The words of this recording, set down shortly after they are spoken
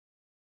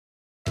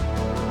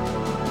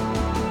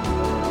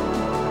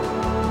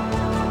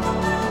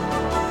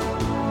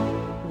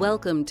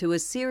Welcome to a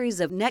series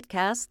of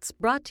netcasts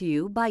brought to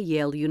you by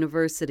Yale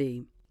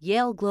University.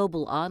 Yale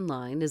Global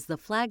Online is the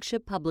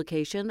flagship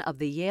publication of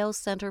the Yale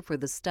Center for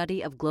the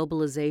Study of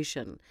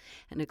Globalization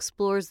and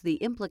explores the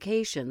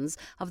implications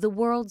of the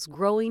world's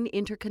growing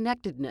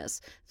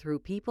interconnectedness through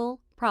people,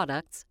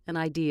 products, and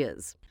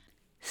ideas.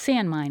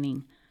 Sand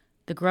mining,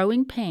 the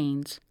growing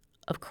pains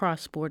of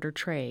cross-border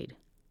trade.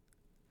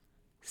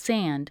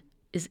 Sand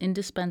is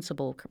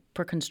indispensable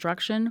for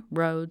construction,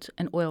 roads,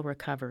 and oil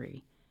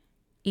recovery,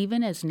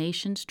 even as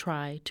nations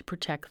try to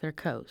protect their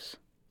coasts.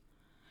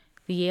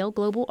 The Yale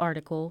Global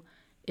article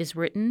is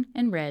written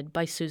and read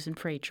by Susan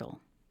Frachel.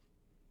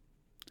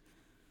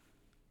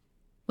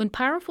 When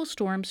powerful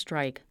storms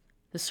strike,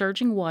 the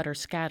surging water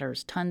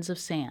scatters tons of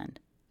sand,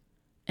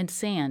 and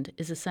sand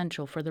is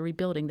essential for the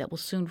rebuilding that will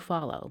soon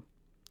follow.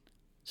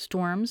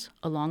 Storms,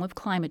 along with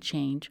climate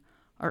change,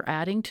 are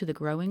adding to the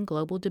growing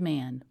global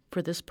demand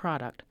for this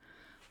product,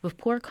 with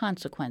poor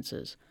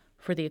consequences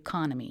for the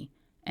economy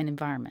and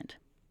environment.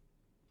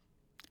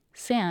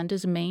 Sand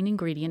is a main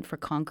ingredient for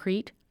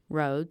concrete,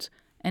 roads,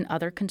 and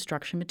other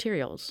construction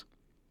materials.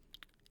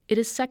 It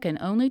is second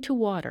only to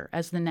water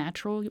as the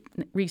natural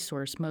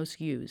resource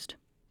most used.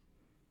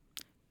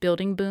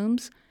 Building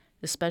booms,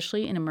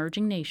 especially in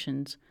emerging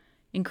nations,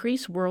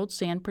 increase world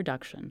sand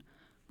production,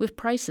 with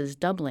prices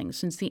doubling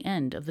since the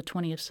end of the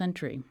 20th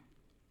century.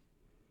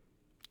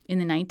 In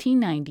the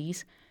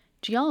 1990s,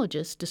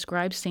 geologists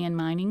described sand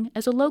mining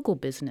as a local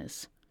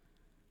business.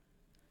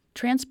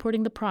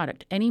 Transporting the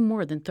product any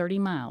more than 30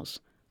 miles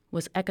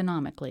was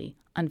economically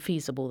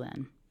unfeasible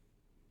then.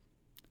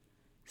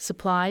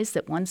 Supplies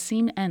that once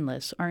seemed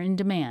endless are in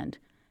demand,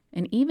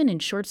 and even in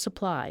short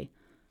supply,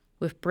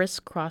 with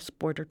brisk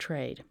cross-border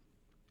trade.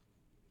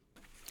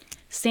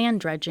 Sand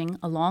dredging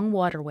along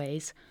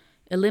waterways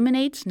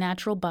eliminates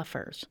natural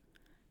buffers,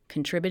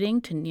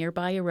 contributing to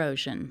nearby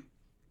erosion.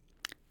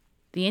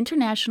 The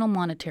International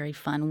Monetary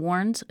Fund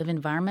warns of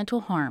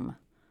environmental harm,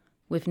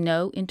 with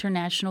no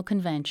international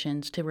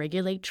conventions to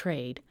regulate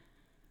trade,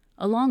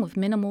 along with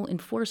minimal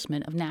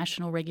enforcement of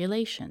national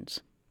regulations.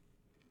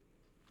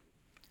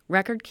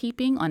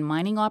 Record-keeping on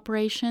mining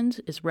operations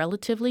is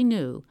relatively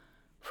new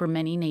for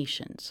many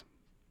nations.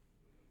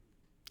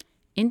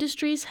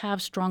 Industries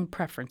have strong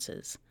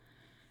preferences.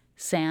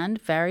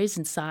 Sand varies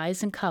in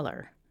size and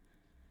color,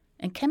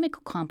 and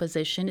chemical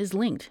composition is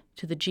linked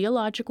to the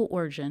geological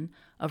origin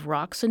of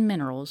rocks and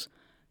minerals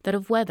that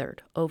have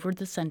weathered over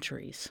the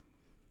centuries.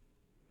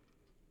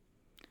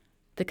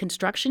 The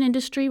construction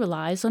industry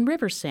relies on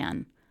river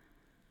sand.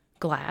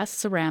 Glass,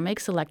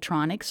 ceramics,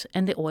 electronics,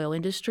 and the oil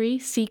industry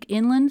seek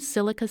inland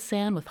silica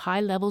sand with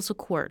high levels of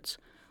quartz,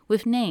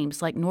 with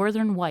names like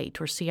Northern White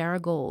or Sierra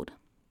Gold.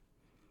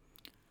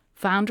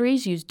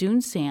 Foundries use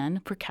dune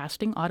sand for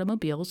casting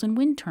automobiles and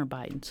wind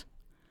turbines.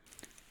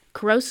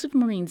 Corrosive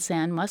marine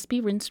sand must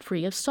be rinsed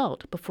free of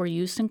salt before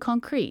use in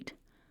concrete,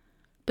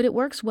 but it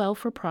works well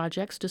for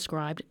projects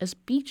described as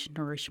beach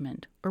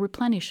nourishment or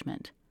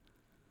replenishment.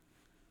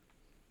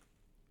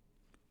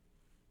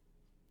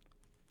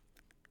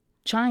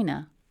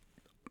 China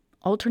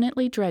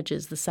alternately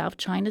dredges the South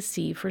China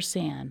Sea for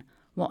sand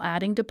while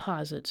adding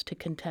deposits to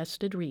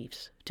contested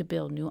reefs to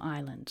build new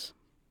islands.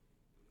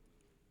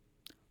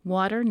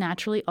 Water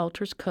naturally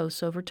alters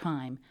coasts over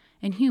time,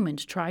 and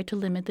humans try to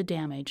limit the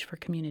damage for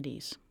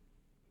communities.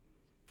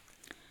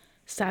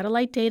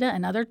 Satellite data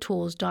and other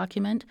tools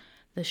document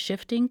the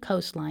shifting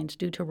coastlines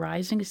due to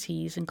rising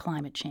seas and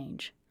climate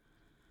change.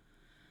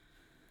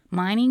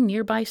 Mining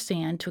nearby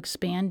sand to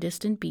expand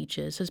distant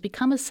beaches has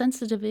become a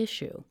sensitive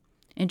issue.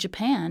 In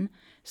Japan,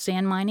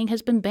 sand mining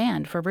has been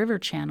banned for river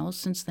channels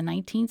since the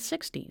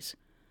 1960s,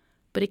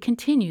 but it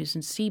continues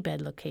in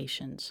seabed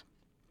locations.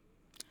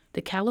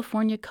 The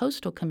California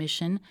Coastal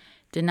Commission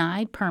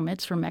denied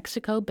permits for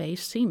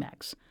Mexico-based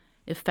CEMEX,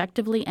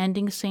 effectively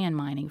ending sand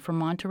mining for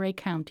Monterey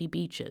County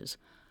beaches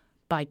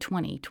by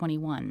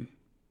 2021.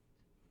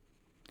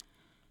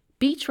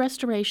 Beach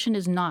restoration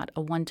is not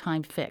a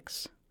one-time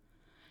fix.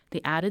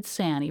 The added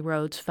sand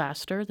erodes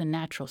faster than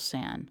natural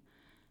sand,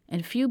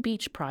 and few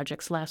beach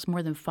projects last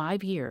more than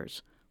 5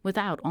 years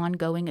without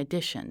ongoing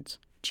additions,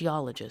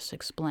 geologists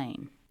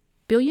explain.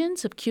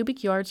 Billions of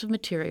cubic yards of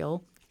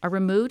material are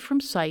removed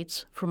from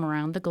sites from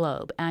around the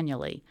globe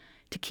annually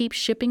to keep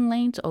shipping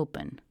lanes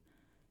open.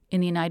 In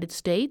the United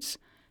States,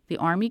 the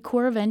Army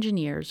Corps of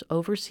Engineers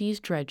oversees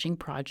dredging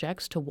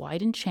projects to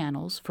widen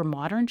channels for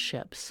modern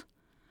ships.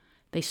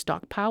 They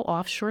stockpile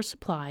offshore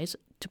supplies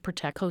to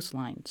protect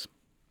coastlines.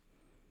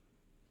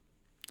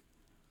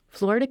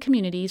 Florida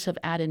communities have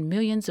added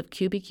millions of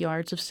cubic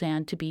yards of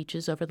sand to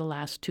beaches over the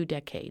last 2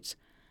 decades,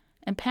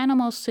 and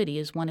Panama City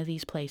is one of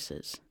these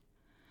places.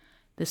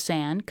 The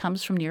sand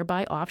comes from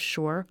nearby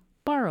offshore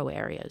borrow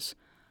areas.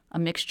 A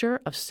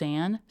mixture of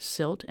sand,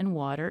 silt, and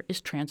water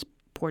is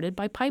transported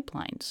by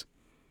pipelines.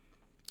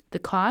 The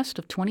cost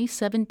of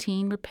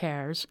 2017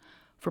 repairs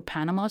for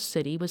Panama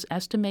City was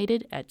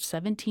estimated at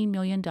 $17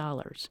 million,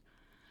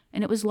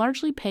 and it was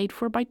largely paid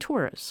for by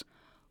tourists,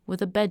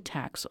 with a bed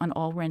tax on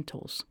all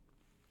rentals.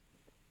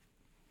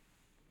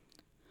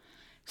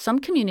 Some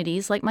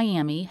communities, like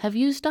Miami, have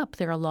used up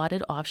their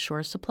allotted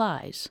offshore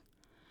supplies.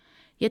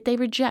 Yet they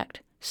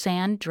reject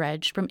sand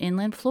dredged from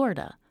inland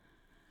Florida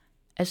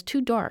as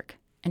too dark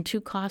and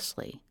too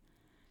costly.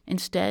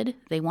 Instead,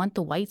 they want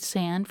the white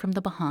sand from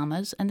the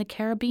Bahamas and the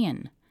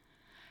Caribbean.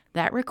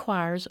 That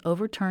requires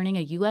overturning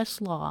a U.S.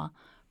 law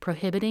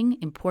prohibiting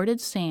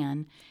imported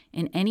sand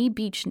in any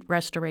beach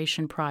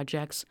restoration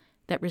projects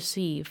that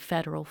receive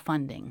federal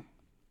funding.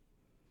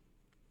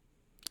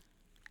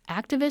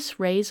 Activists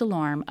raise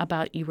alarm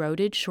about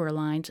eroded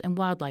shorelines and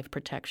wildlife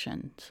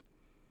protections.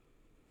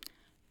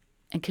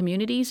 And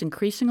communities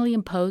increasingly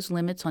impose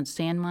limits on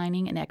sand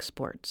mining and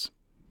exports.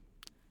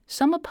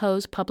 Some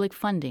oppose public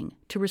funding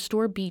to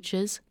restore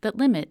beaches that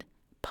limit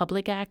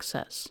public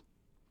access.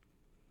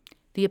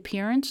 The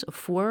appearance of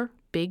 4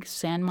 big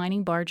sand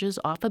mining barges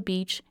off a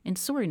beach in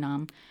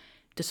Suriname,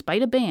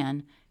 despite a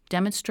ban,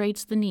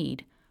 demonstrates the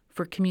need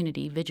for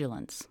community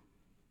vigilance.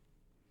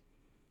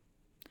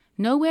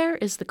 Nowhere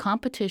is the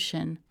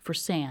competition for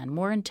sand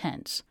more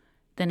intense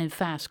than in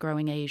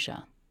fast-growing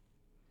Asia.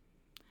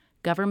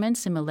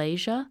 Governments in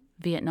Malaysia,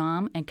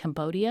 Vietnam, and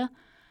Cambodia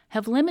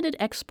have limited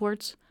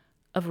exports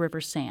of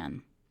river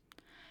sand.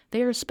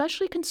 They are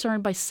especially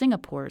concerned by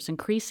Singapore's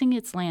increasing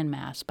its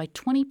landmass by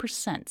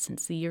 20%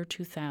 since the year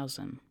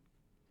 2000.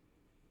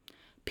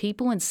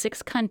 People in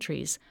 6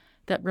 countries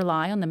that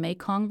rely on the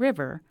Mekong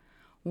River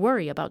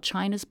worry about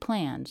China's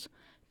plans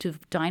to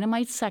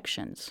dynamite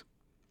sections.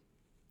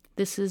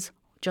 This is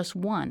just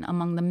one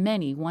among the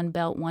many One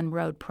Belt, One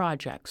Road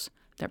projects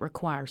that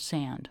require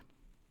sand.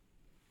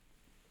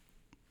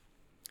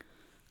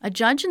 A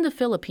judge in the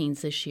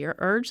Philippines this year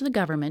urged the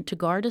government to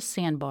guard a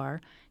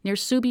sandbar near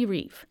Subi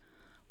Reef,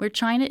 where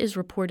China is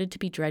reported to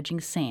be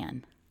dredging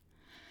sand.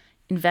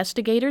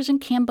 Investigators in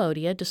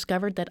Cambodia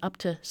discovered that up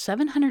to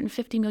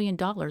 $750 million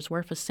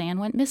worth of sand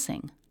went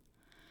missing.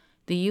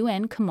 The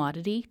UN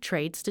Commodity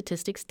Trade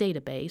Statistics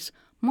Database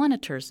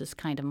monitors this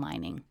kind of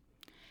mining.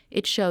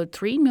 It showed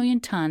 3 million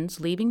tons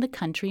leaving the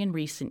country in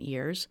recent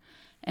years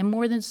and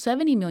more than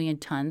 70 million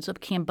tons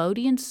of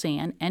Cambodian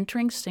sand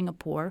entering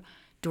Singapore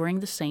during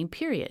the same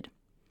period.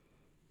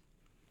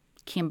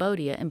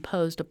 Cambodia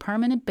imposed a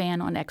permanent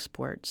ban on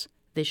exports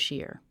this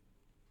year.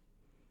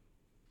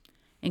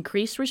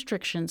 Increased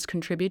restrictions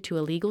contribute to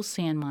illegal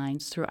sand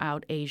mines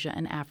throughout Asia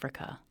and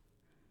Africa.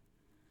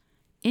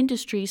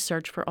 Industries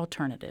search for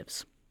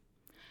alternatives.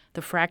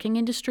 The fracking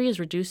industry is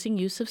reducing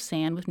use of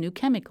sand with new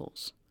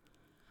chemicals.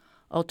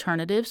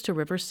 Alternatives to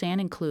river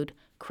sand include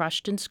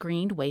crushed and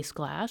screened waste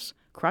glass,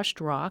 crushed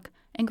rock,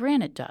 and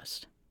granite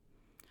dust.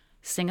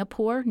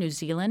 Singapore, New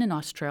Zealand, and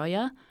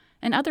Australia,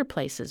 and other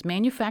places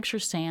manufacture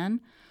sand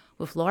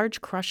with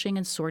large crushing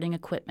and sorting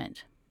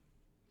equipment.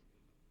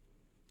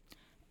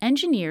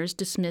 Engineers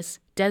dismiss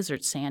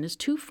desert sand as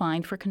too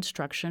fine for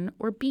construction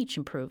or beach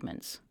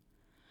improvements.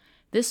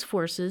 This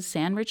forces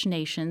sand-rich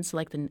nations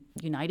like the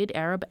United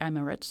Arab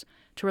Emirates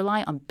to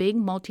rely on big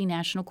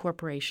multinational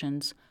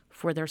corporations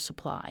for their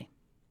supply.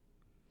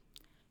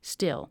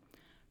 Still,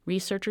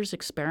 researchers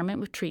experiment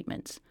with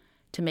treatments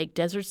to make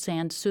desert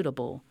sand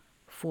suitable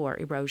for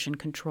erosion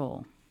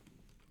control.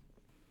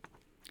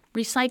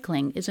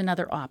 Recycling is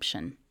another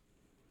option.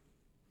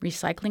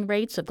 Recycling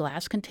rates of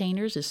glass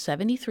containers is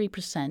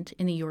 73%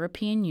 in the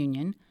European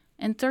Union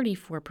and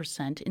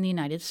 34% in the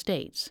United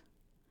States.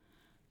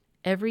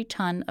 Every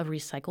ton of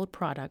recycled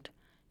product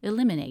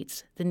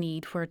eliminates the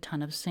need for a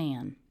ton of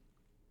sand.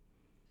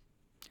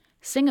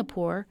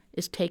 Singapore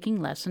is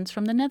taking lessons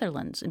from the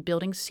Netherlands in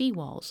building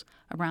seawalls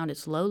around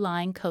its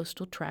low-lying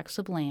coastal tracts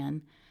of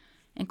land,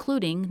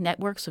 including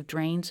networks of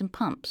drains and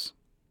pumps.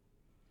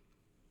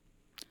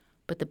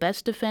 But the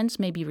best defense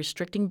may be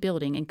restricting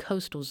building in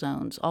coastal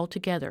zones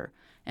altogether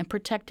and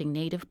protecting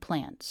native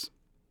plants.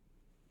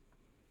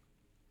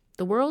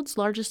 The world's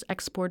largest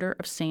exporter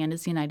of sand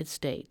is the United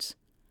States.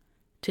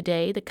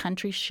 Today, the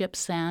country ships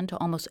sand to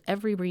almost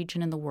every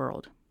region in the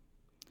world.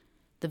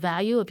 The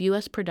value of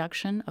U.S.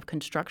 production of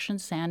construction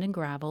sand and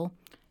gravel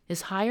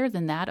is higher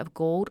than that of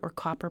gold or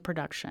copper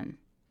production.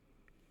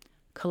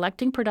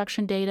 Collecting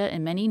production data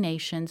in many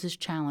nations is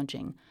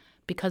challenging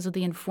because of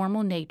the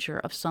informal nature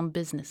of some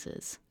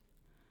businesses.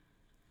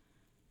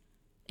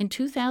 In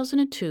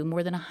 2002,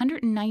 more than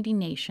 190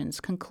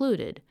 nations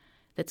concluded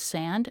that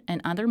sand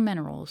and other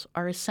minerals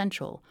are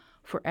essential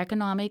for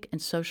economic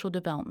and social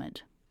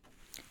development.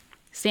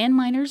 Sand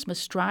miners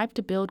must strive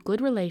to build good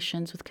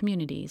relations with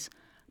communities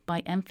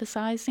by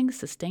emphasizing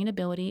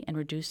sustainability and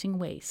reducing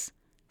waste,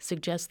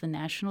 suggests the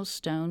National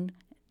Stone,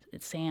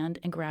 Sand,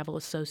 and Gravel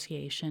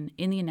Association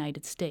in the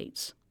United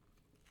States.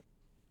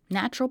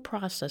 Natural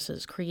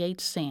processes create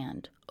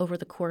sand over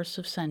the course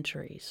of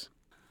centuries.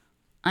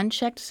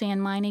 Unchecked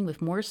sand mining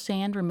with more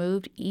sand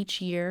removed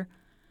each year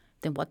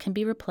than what can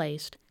be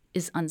replaced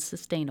is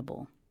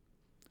unsustainable.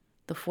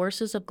 The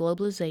forces of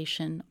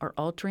globalization are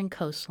altering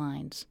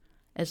coastlines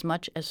as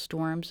much as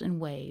storms and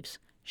waves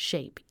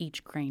shape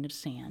each grain of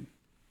sand.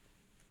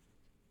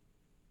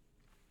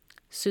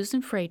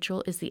 Susan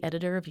Frachel is the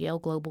editor of Yale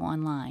Global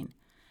Online.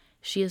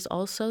 She is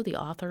also the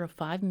author of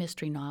 5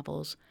 mystery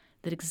novels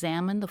that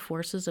examine the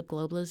forces of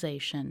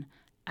globalization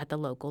at the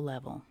local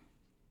level.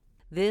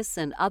 This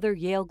and other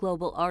Yale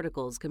Global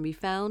articles can be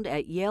found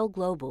at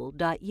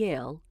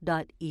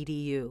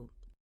yaleglobal.yale.edu.